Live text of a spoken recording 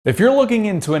If you're looking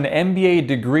into an MBA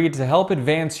degree to help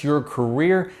advance your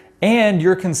career and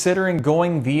you're considering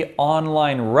going the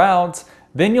online route,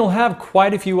 then you'll have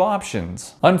quite a few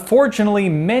options. Unfortunately,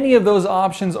 many of those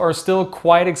options are still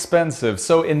quite expensive.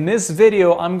 So in this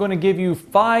video, I'm going to give you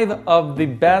 5 of the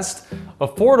best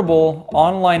affordable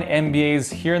online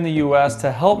MBAs here in the US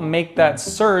to help make that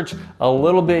search a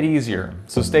little bit easier.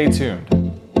 So stay tuned.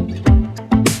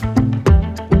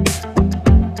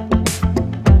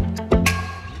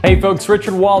 Hey folks,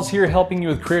 Richard Walls here helping you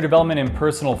with career development and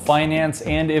personal finance.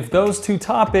 And if those two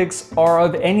topics are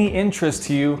of any interest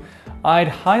to you, I'd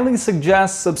highly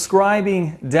suggest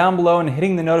subscribing down below and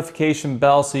hitting the notification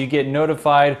bell so you get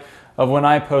notified of when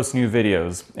I post new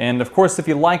videos. And of course, if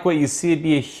you like what you see, it'd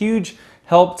be a huge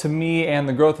help to me and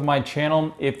the growth of my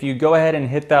channel if you go ahead and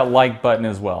hit that like button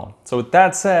as well. So with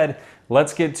that said,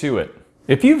 let's get to it.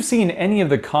 If you've seen any of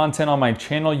the content on my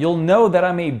channel, you'll know that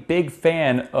I'm a big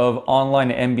fan of online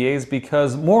MBAs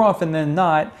because more often than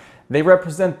not, they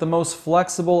represent the most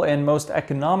flexible and most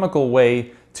economical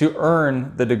way to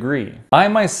earn the degree. I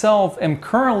myself am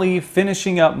currently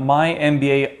finishing up my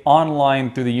MBA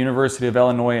online through the University of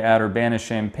Illinois at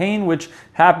Urbana-Champaign, which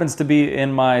happens to be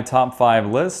in my top 5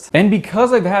 list. And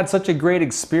because I've had such a great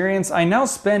experience, I now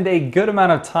spend a good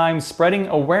amount of time spreading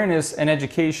awareness and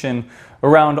education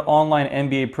around online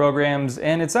MBA programs,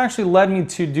 and it's actually led me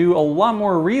to do a lot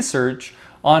more research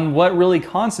on what really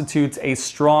constitutes a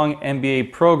strong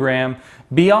MBA program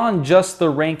beyond just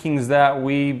the rankings that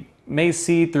we may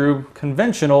see through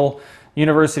conventional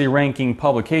university ranking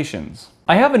publications.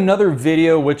 I have another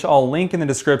video which I'll link in the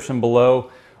description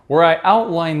below where I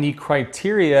outline the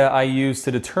criteria I use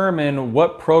to determine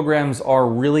what programs are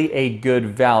really a good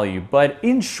value. But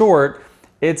in short,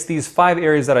 it's these 5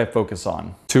 areas that I focus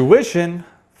on: tuition,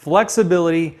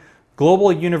 flexibility,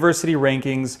 global university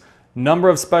rankings, number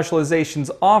of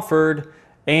specializations offered,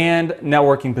 and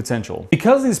networking potential.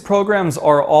 Because these programs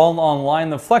are all online,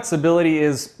 the flexibility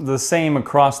is the same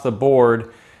across the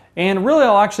board. And really,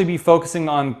 I'll actually be focusing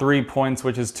on 3 points,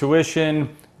 which is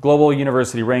tuition, global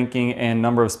university ranking, and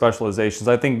number of specializations.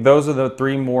 I think those are the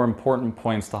 3 more important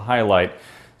points to highlight.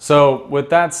 So with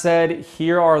that said,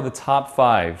 here are the top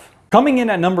 5. Coming in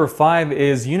at number 5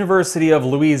 is University of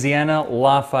Louisiana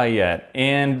Lafayette,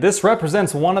 and this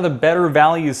represents one of the better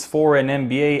values for an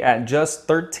MBA at just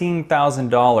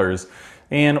 $13,000.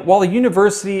 And while the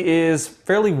university is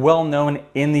fairly well known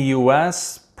in the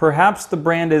US, perhaps the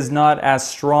brand is not as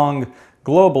strong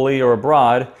globally or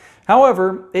abroad.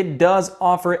 However, it does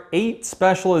offer 8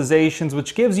 specializations,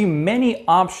 which gives you many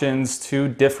options to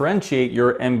differentiate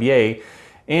your MBA.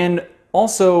 And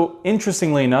also,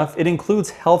 interestingly enough, it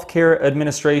includes healthcare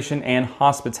administration and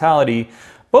hospitality,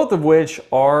 both of which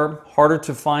are harder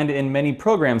to find in many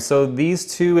programs. So these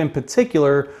 2 in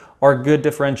particular are good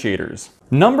differentiators.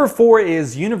 Number 4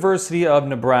 is University of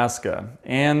Nebraska.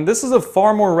 And this is a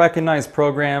far more recognized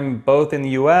program both in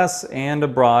the US and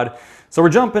abroad. So we're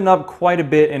jumping up quite a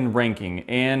bit in ranking,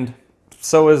 and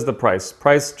so is the price.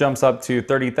 Price jumps up to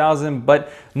 $30,000,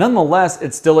 but nonetheless,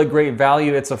 it's still a great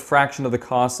value. It's a fraction of the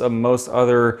cost of most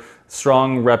other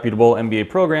strong, reputable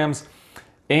MBA programs.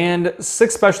 And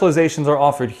 6 specializations are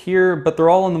offered here, but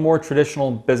they're all in the more traditional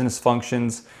business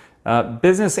functions.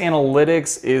 Business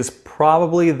analytics is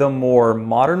probably the more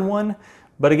modern one,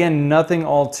 but again, nothing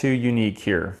all too unique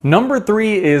here. Number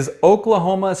 3 is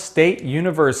Oklahoma State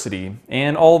University.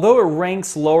 And although it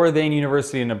ranks lower than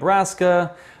University of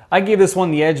Nebraska, I gave this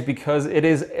one the edge because it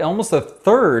is almost a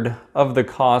third of the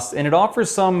cost, and it offers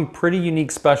some pretty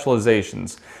unique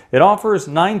specializations. It offers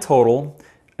 9 total.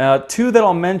 2 that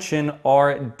I'll mention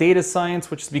are data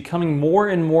science, which is becoming more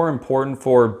and more important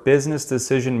for business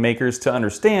decision makers to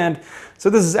understand. So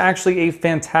this is actually a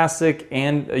fantastic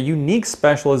and a unique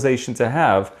specialization to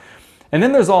have. And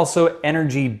then there's also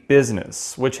energy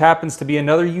business, which happens to be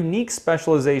another unique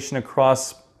specialization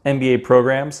across MBA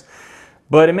programs.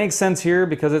 But it makes sense here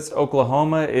because it's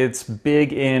Oklahoma. It's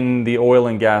big in the oil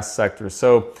and gas sector.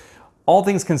 So all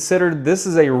things considered, this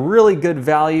is a really good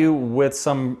value with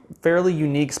some fairly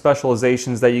unique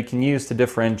specializations that you can use to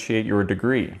differentiate your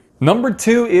degree. Number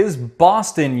 2 is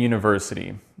Boston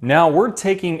University. Now we're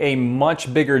taking a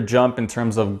much bigger jump in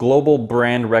terms of global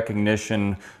brand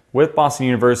recognition with Boston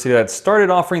University that started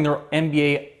offering their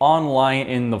MBA online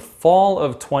in the fall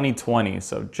of 2020,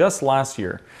 so just last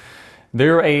year.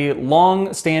 They're a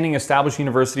long-standing established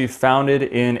university founded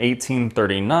in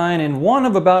 1839 and one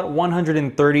of about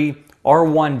 130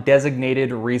 R1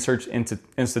 designated research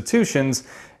institutions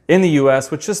in the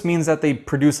US, which just means that they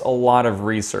produce a lot of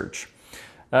research.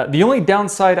 The only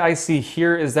downside I see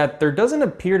here is that there doesn't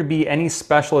appear to be any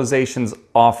specializations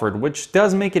offered, which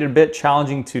does make it a bit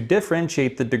challenging to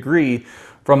differentiate the degree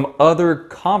from other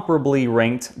comparably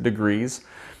ranked degrees.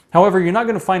 However, you're not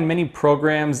going to find many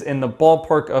programs in the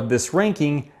ballpark of this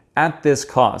ranking at this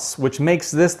cost, which makes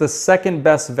this the second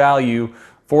best value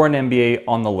for an MBA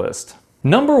on the list.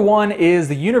 Number 1 is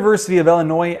the University of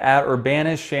Illinois at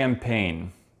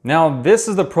Urbana-Champaign. Now, this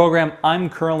is the program I'm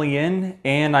currently in,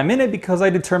 and I'm in it because I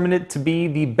determined it to be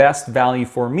the best value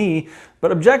for me,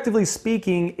 but objectively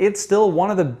speaking, it's still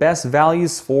one of the best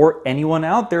values for anyone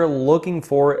out there looking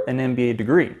for an MBA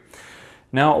degree.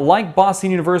 Now, like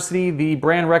Boston University, the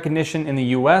brand recognition in the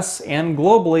US and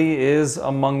globally is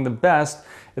among the best.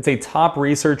 It's a top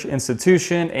research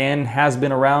institution and has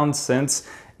been around since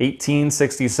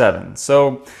 1867.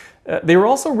 So they were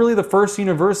also really the first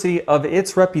university of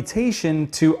its reputation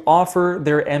to offer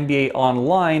their MBA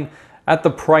online at the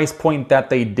price point that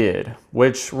they did,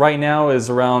 which right now is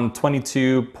around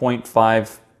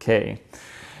 $22.5K.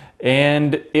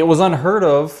 And it was unheard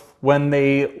of when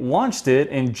they launched it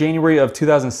in January of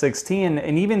 2016,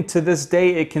 and even to this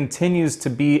day, it continues to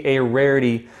be a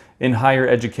rarity in higher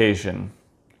education.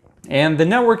 And the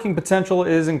networking potential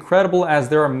is incredible, as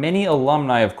there are many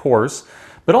alumni, of course,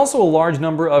 but also a large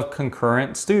number of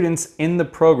concurrent students in the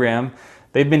program.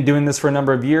 They've been doing this for a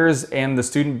number of years, and the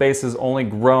student base has only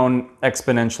grown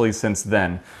exponentially since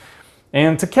then.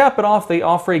 And to cap it off, they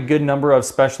offer a good number of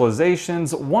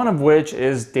specializations, one of which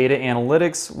is data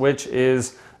analytics, which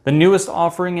is the newest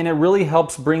offering, and it really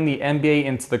helps bring the MBA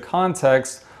into the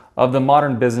context of the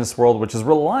modern business world, which is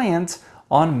reliant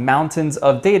on mountains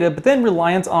of data, but then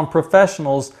reliant on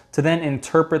professionals to then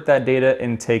interpret that data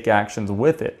and take actions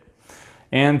with it.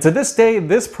 And to this day,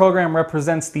 this program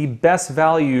represents the best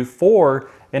value for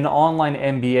an online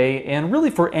MBA and really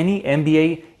for any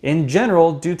MBA in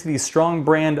general due to the strong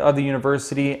brand of the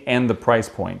university and the price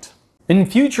point. In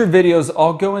future videos,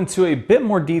 I'll go into a bit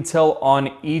more detail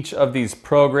on each of these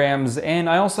programs, and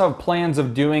I also have plans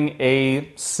of doing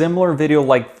a similar video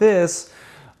like this,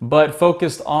 but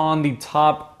focused on the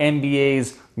top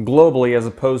MBAs globally as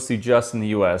opposed to just in the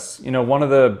US. You know, one of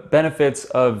the benefits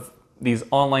of these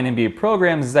online MBA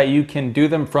programs is that you can do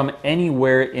them from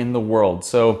anywhere in the world.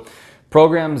 So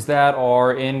programs that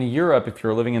are in Europe, if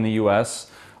you're living in the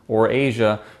US, or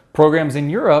Asia, programs in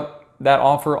Europe that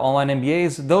offer online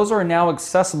MBAs, those are now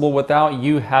accessible without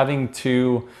you having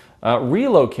to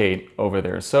relocate over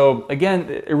there. So again,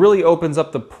 it really opens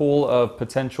up the pool of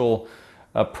potential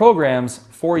programs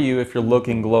for you if you're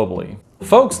looking globally.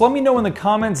 Folks, let me know in the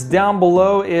comments down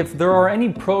below if there are any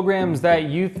programs that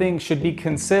you think should be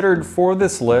considered for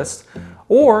this list,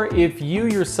 or if you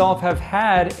yourself have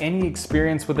had any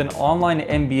experience with an online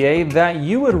MBA that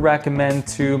you would recommend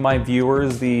to my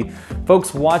viewers, the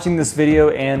folks watching this video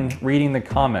and reading the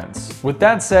comments. With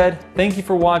that said, thank you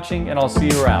for watching, and I'll see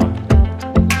you around.